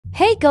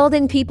Hey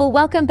golden people,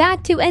 welcome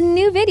back to a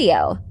new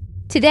video.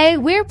 Today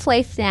we're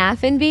playing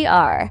Fnaf in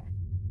VR.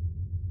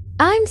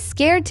 I'm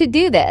scared to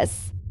do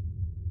this.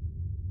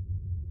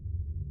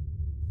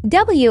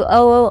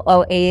 WOOOAHHH.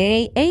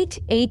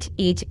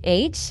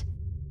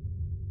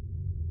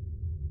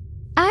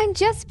 I'm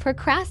just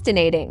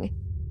procrastinating.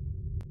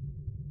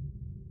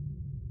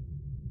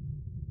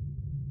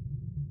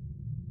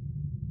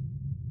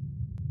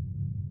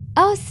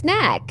 Oh,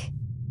 snack.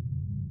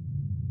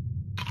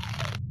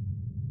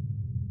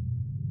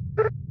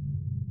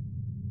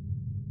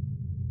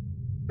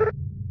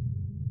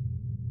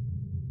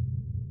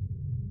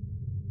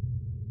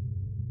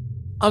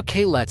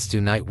 Okay, let's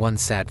do night one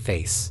sad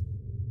face.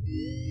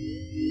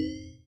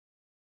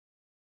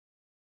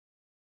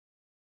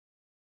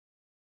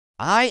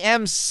 I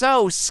am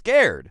so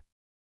scared.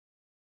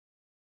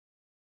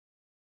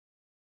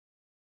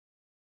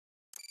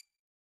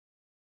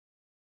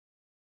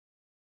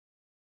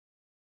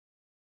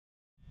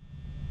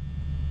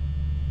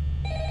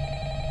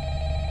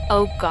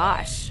 Oh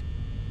gosh.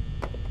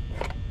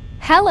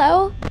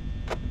 Hello.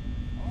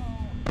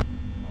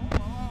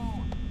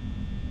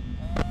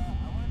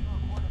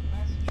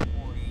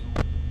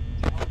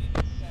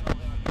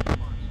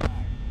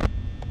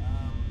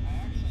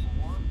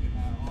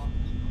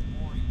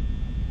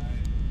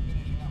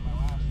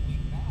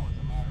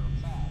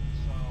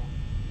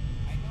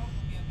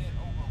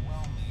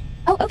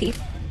 Oh, okay.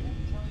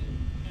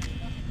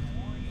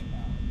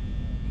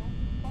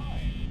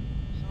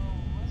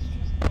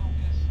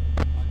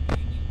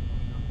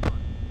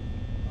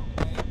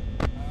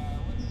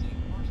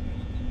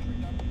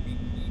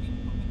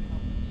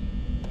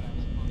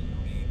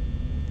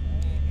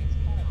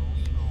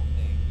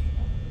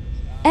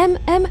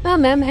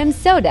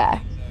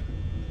 Soda.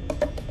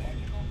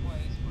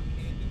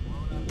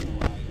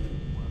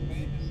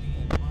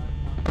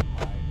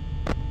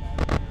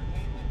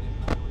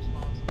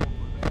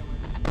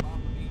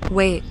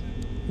 Wait,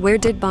 where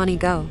did Bonnie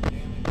go?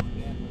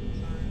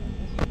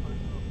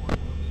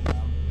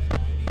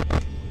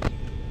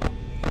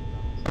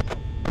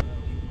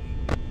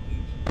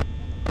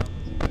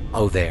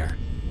 Oh there.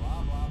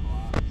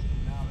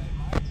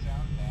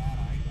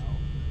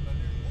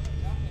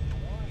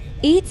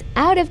 Eats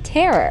out of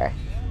terror.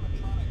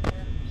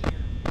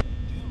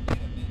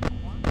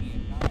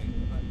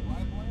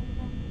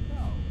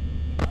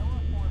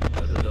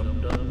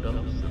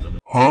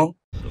 Huh?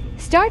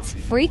 Starts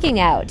freaking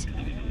out.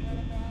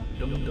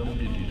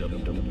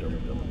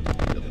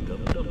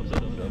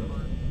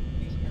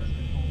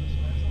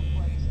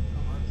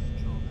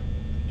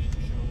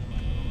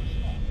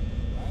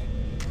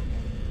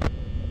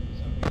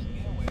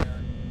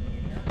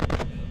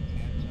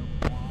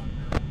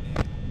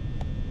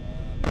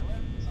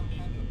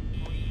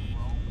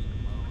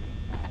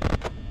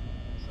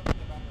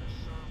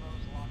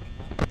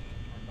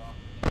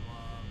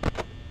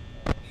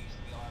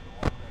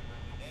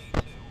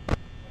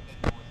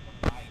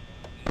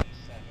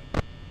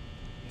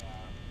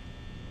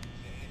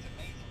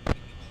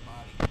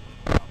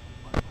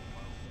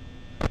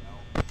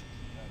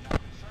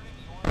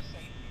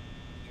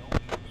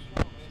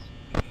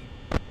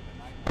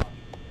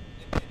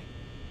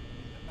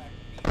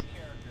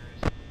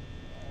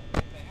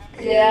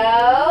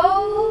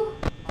 Go.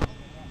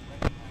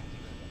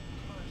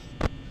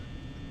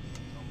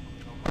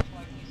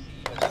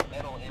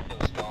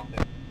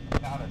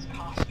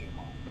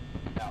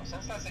 Now,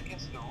 since that's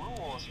against the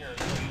rules here at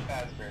Freddy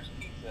Fazbear's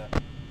Pizza,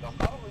 they'll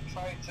probably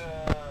try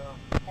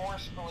to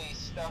forcefully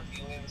stuff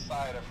you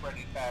inside a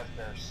Freddy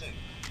Fazbear suit.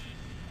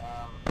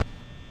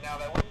 Now,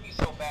 that wouldn't be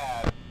so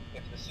bad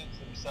if the suits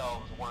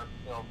themselves weren't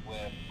filled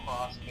with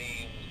cross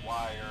beams,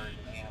 wires,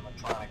 and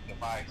animatronic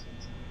devices,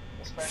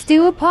 especially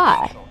in the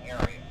facial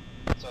area.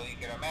 So you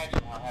can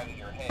imagine how having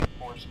your head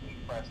forcefully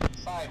pressed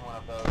inside one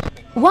of those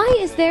could cause Why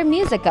is there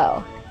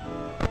musical?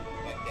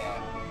 and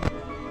death.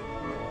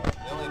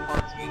 The only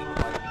parts of me that would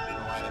like to see the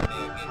light of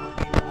day again would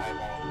be the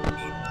eyeball and the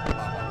teeth that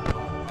pop up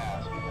from the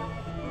mask.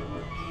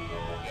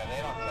 Yeah, they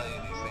don't tell you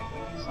these things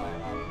when you sign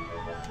up.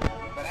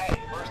 But hey,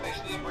 First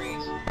Station of the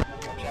Breeze,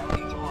 I'll chat with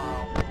you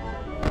tomorrow.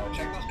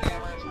 Check those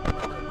cameras.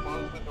 Remember to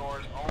close the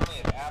doors only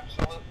if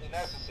absolutely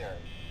necessary.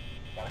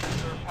 Gotta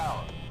conserve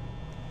power.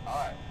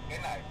 Alright,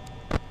 good night.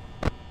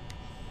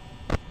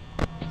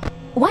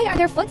 Why are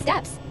there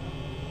footsteps?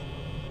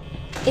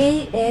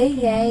 A.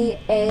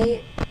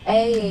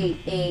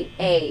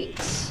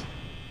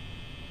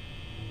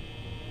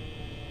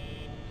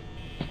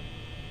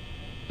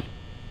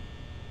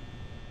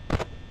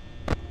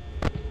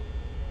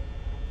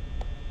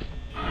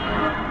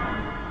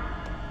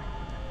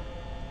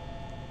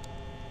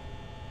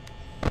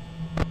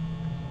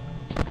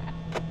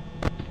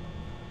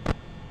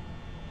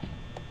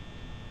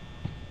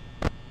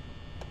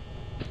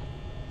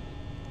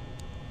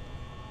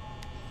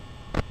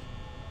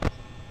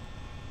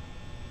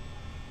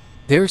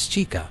 There's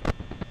Chica.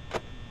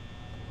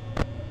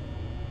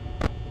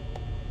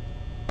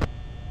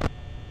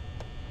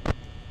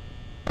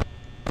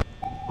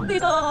 Please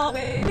go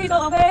away, please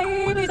go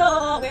away, please go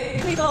away,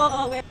 please go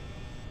away.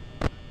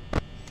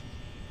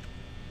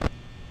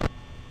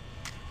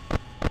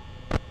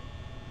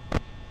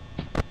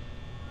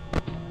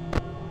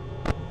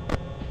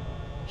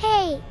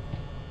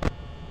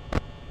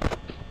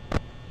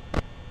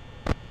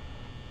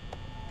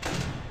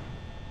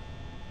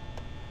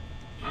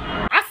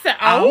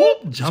 Ow!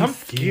 Jump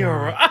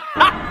scare.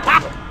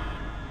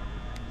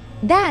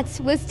 That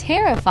was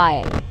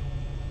terrifying.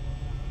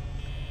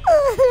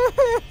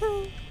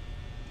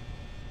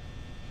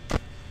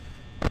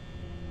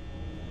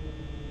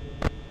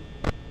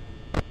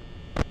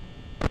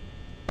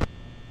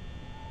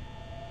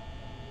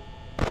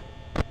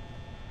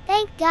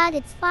 Thank God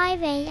it's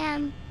 5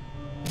 a.m.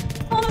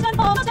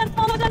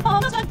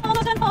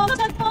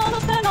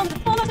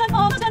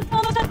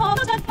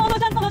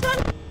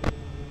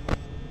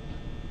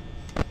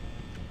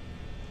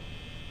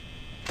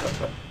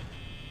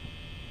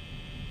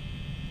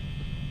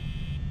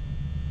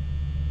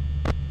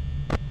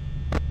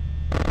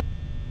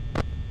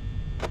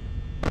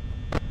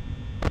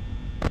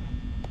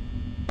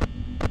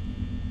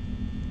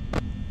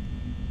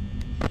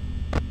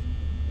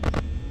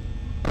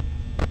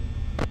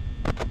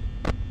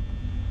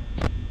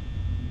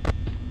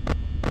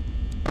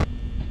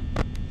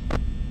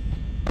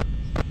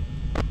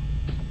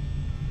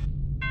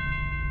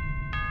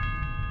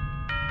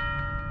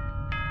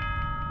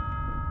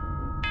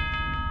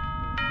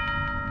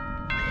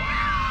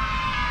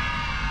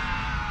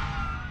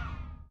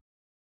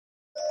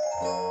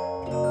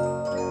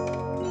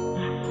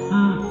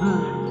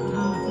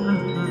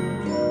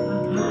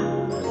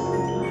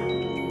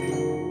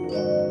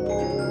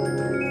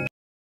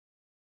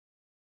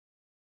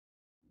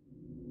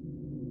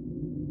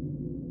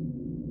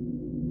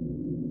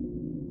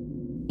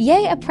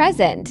 Yay, a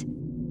present.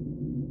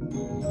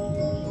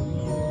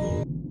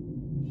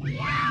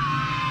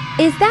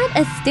 Is that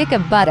a stick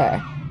of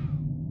butter?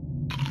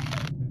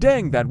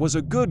 Dang, that was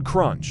a good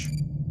crunch.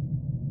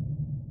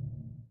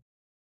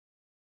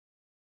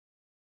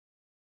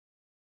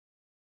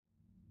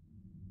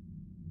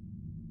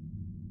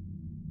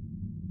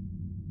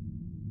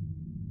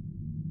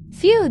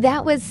 Phew,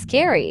 that was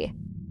scary.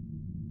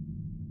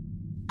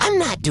 I'm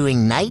not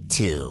doing night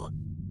 2.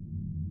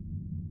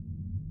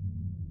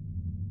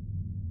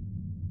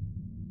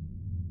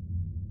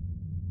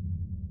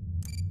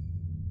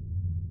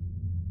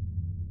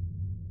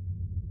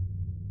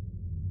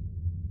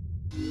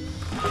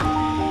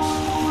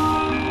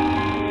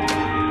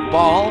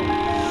 Ball.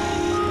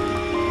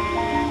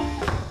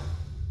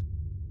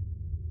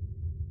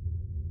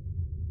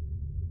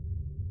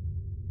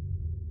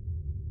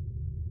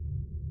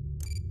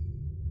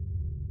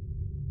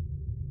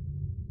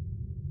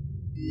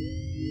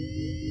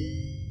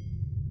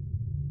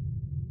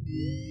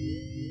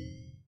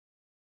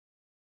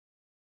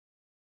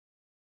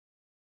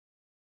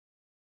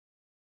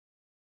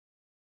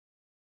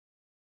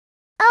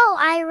 Oh,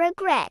 I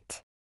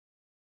regret.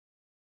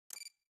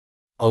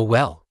 Oh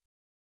well.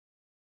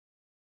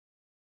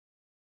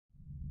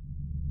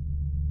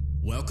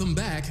 Welcome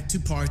back to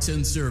Parts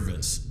and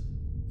Service.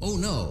 Oh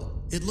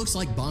no, it looks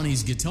like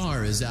Bonnie's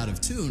guitar is out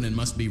of tune and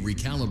must be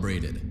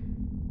recalibrated.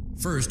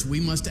 First, we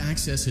must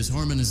access his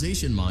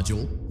harmonization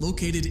module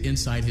located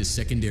inside his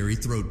secondary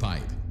throat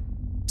pipe.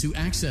 To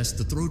access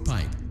the throat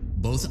pipe,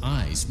 both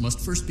eyes must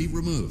first be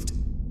removed.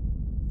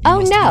 You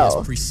must be as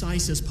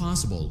precise as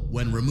possible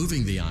when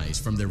removing the eyes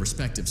from their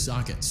respective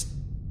sockets.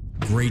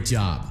 Great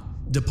job.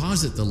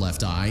 Deposit the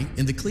left eye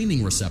in the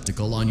cleaning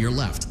receptacle on your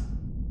left.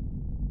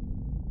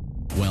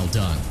 Well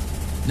done.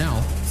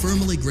 Now,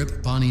 firmly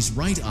grip Bonnie's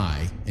right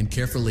eye and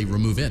carefully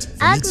remove it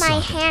from its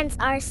socket. My hands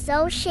are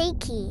so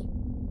shaky.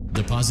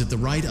 Deposit the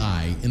right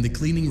eye in the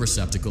cleaning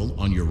receptacle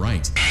on your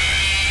right.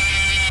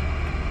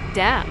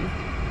 Damn.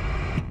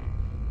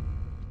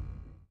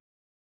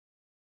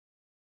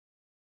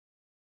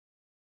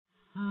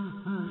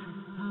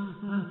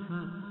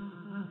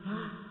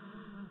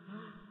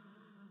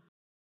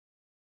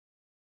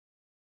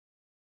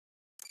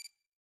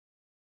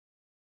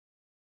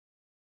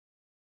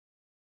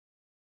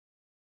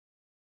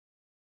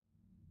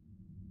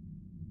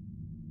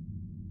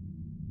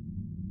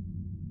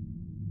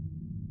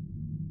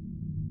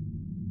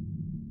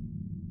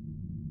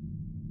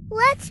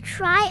 Let's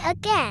try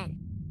again.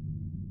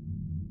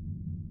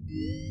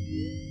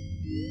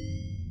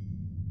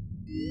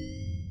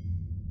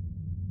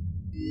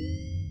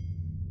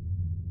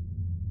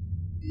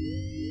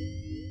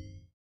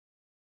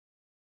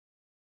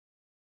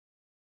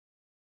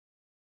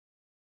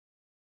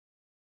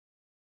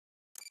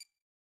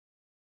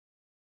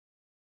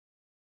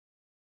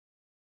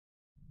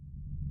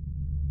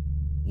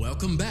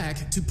 Welcome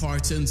back to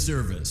Parts and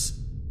Service.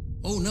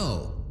 Oh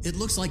no, it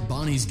looks like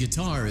Bonnie's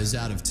guitar is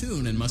out of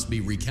tune and must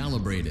be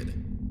recalibrated.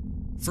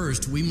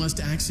 First, we must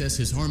access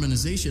his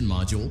harmonization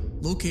module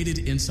located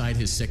inside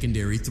his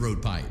secondary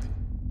throat pipe.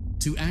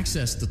 To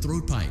access the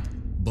throat pipe,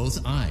 both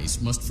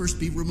eyes must first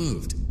be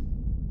removed.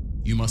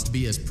 You must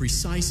be as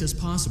precise as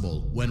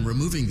possible when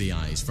removing the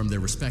eyes from their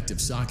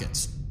respective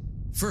sockets.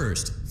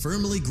 First,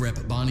 firmly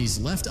grip Bonnie's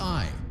left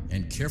eye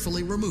and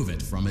carefully remove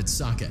it from its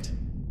socket.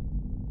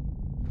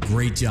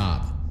 Great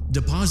job.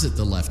 Deposit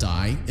the left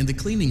eye in the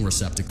cleaning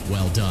receptacle.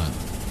 Well done.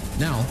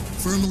 Now,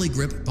 firmly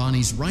grip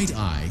Bonnie's right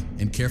eye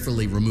and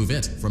carefully remove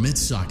it from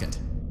its socket.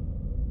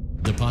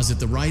 Deposit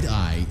the right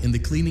eye in the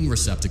cleaning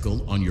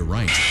receptacle on your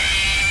right.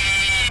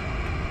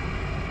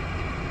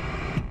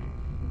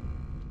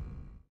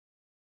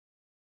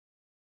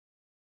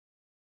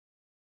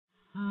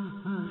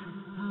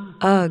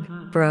 Ugh,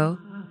 bro.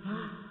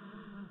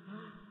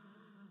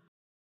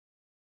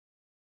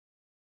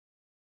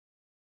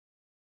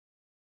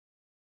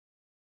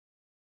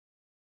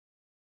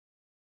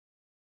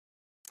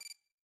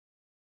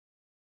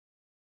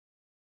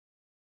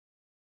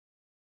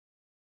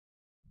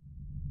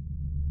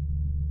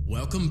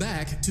 Welcome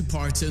back to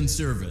Parts and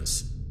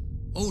Service.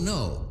 Oh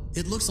no,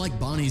 it looks like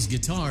Bonnie's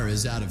guitar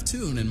is out of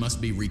tune and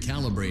must be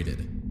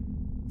recalibrated.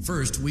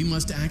 First, we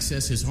must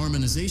access his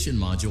harmonization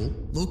module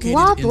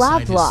located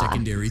inside his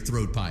secondary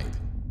throat pipe.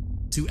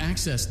 To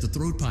access the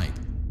throat pipe,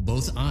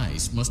 both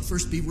eyes must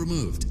first be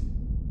removed.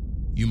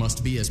 You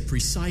must be as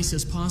precise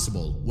as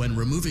possible when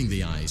removing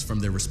the eyes from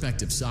their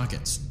respective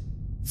sockets.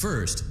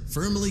 First,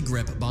 firmly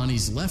grip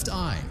Bonnie's left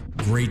eye.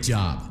 Great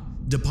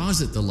job.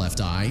 Deposit the left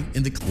eye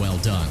in the... Well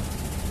done.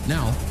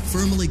 Now,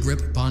 firmly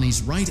grip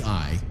Bonnie's right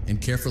eye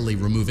and carefully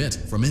remove it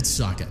from its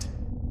socket.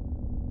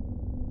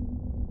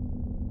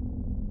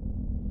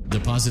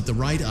 Deposit the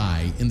right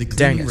eye in the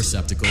cleaning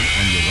receptacle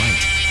on your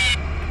right.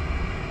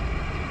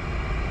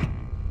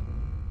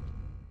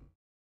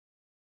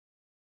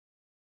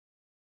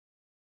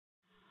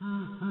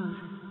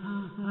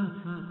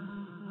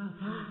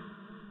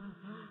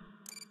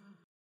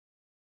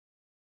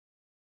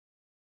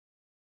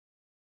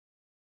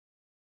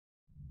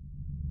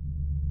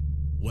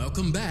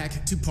 Welcome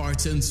back to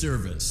Parts and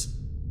Service.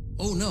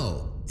 Oh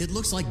no, it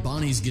looks like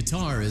Bonnie's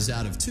guitar is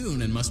out of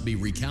tune and must be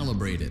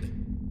recalibrated.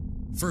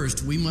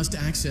 First, we must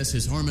access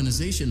his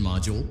harmonization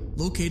module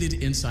located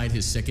inside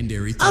his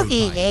secondary throat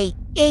pipe.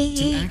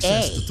 To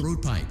access the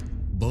throat pipe,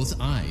 both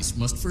eyes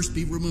must first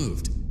be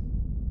removed.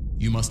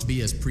 You must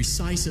be as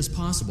precise as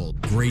possible.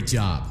 Great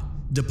job.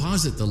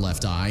 Deposit the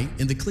left eye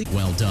in the clean.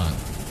 Well done.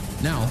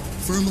 Now,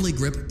 firmly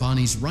grip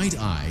Bonnie's right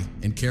eye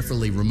and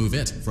carefully remove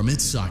it from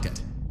its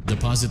socket.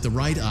 Deposit the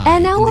right eye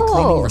in the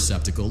cleaning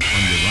receptacle on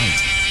your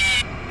right.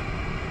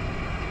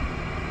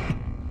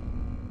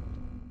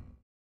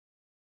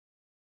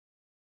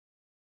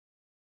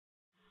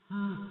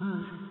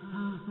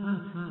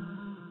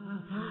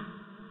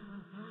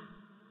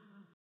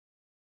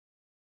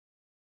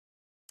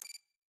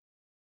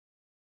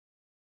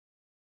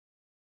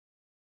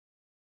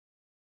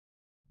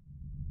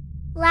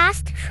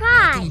 Last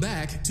try. Welcome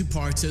back to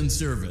Parts and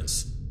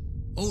Service.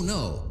 Oh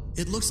no,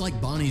 it looks like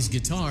Bonnie's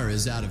guitar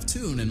is out of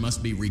tune and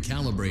must be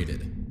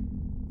recalibrated.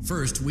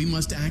 First, we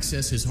must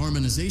access his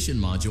harmonization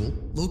module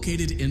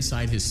located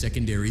inside his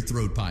secondary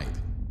throat pipe.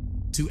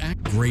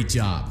 Great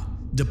job.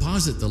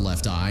 Deposit the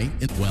left eye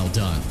in... Well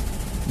done.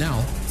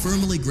 Now,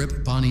 firmly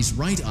grip Bonnie's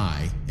right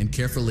eye and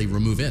carefully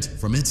remove it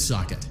from its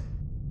socket.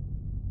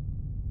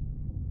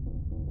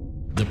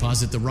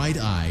 Deposit the right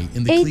eye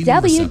in the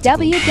cleaning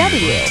receptacle on your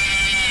right.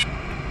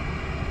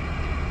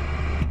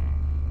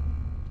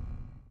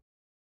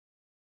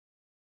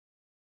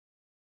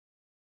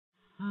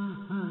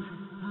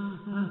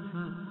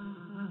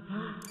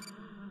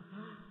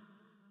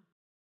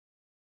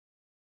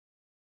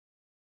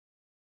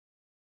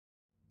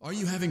 Are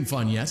you having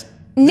fun yet?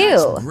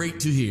 No. That's great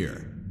to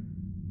hear.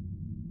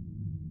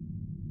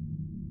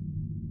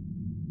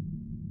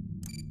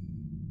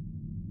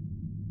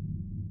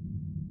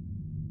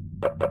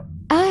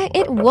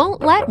 It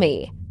won't let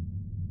me.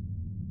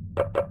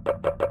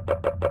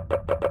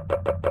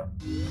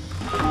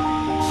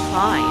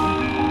 Fine.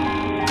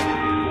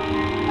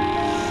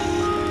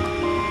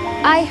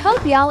 I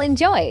hope y'all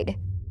enjoyed.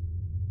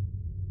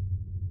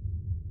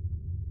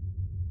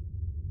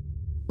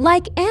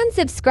 Like and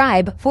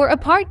subscribe for a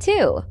part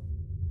 2.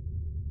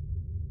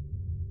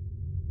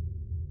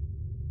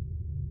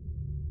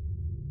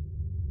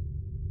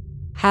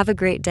 Have a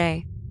great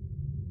day.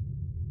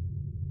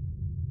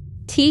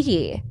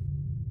 Teehee.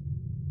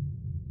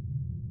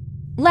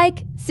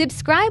 Like,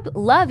 subscribe,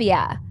 love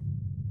ya.